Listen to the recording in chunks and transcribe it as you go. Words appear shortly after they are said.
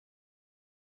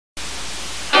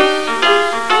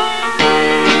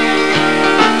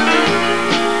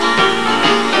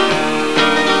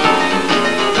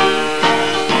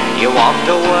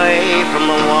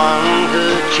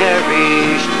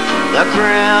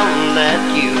ground that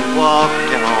you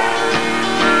walked on.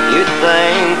 You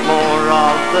think more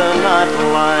of the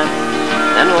nightlife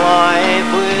than life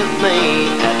with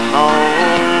me at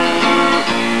home.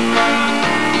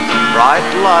 Bright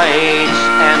lights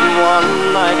and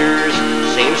one-nighters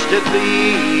seems to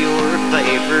be your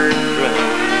favorite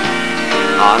drink.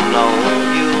 I know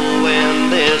you'll win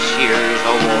this year's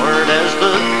award as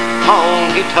the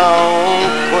Honky Tonk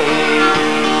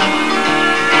Queen.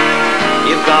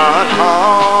 You've got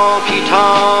honky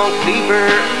tonk fever,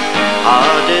 a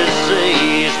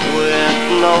disease with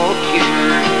no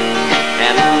cure,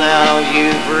 and now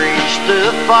you've reached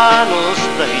the final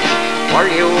stage where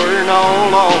you're no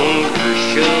longer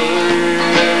sure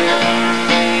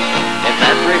if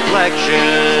that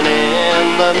reflection in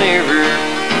the mirror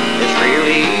is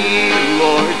really you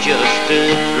or just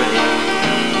a dream.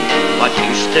 But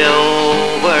you still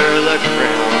wear the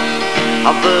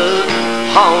crown of the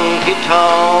Honky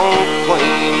Tonk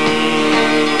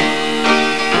Queen.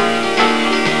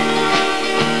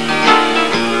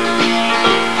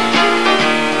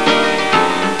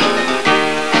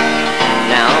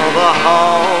 Now the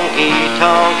honky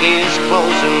tonk is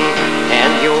closing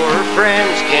and your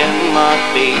friends cannot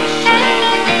be seen.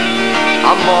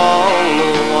 Among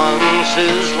the ones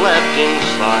who's left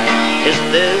inside is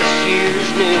this year's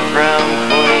new crown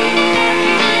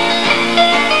queen.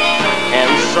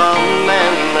 And some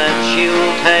men that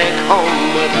she'll take home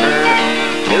with her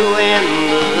to end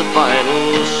the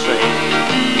final scene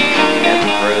and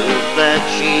prove that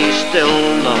she's still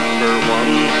number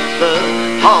one, the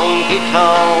Honky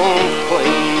Tonk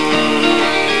Queen.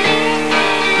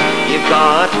 You've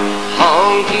got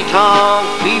honky tonk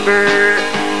fever,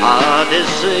 a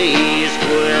disease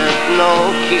with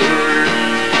no cure,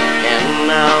 and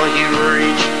now you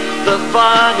reach the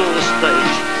final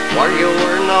stage where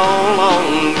you're no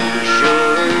longer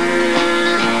sure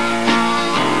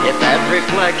if that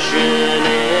reflection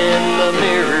in the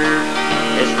mirror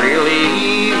is really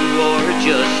you or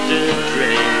just a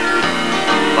dream.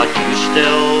 But you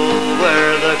still wear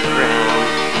the crown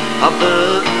of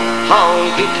the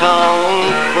Honky Tonk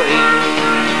Queen.